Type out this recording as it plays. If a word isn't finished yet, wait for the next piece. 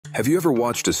Have you ever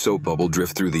watched a soap bubble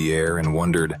drift through the air and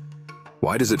wondered,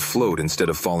 why does it float instead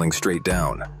of falling straight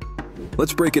down?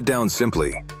 Let's break it down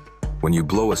simply. When you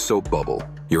blow a soap bubble,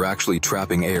 you're actually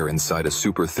trapping air inside a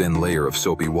super thin layer of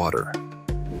soapy water.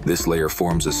 This layer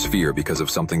forms a sphere because of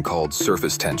something called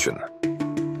surface tension.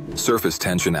 Surface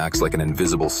tension acts like an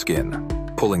invisible skin,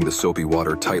 pulling the soapy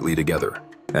water tightly together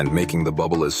and making the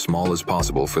bubble as small as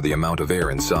possible for the amount of air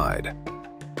inside.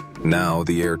 Now,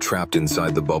 the air trapped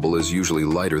inside the bubble is usually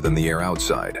lighter than the air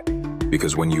outside,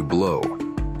 because when you blow,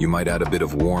 you might add a bit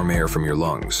of warm air from your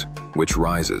lungs, which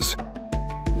rises.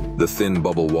 The thin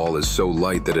bubble wall is so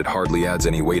light that it hardly adds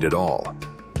any weight at all,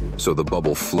 so the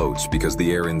bubble floats because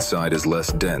the air inside is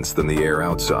less dense than the air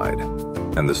outside,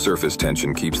 and the surface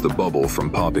tension keeps the bubble from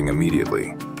popping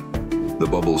immediately. The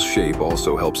bubble's shape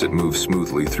also helps it move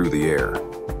smoothly through the air,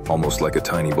 almost like a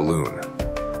tiny balloon.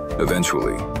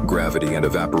 Eventually, gravity and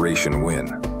evaporation win,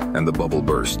 and the bubble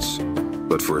bursts.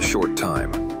 But for a short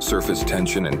time, surface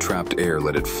tension and trapped air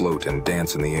let it float and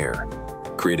dance in the air,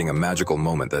 creating a magical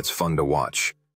moment that's fun to watch.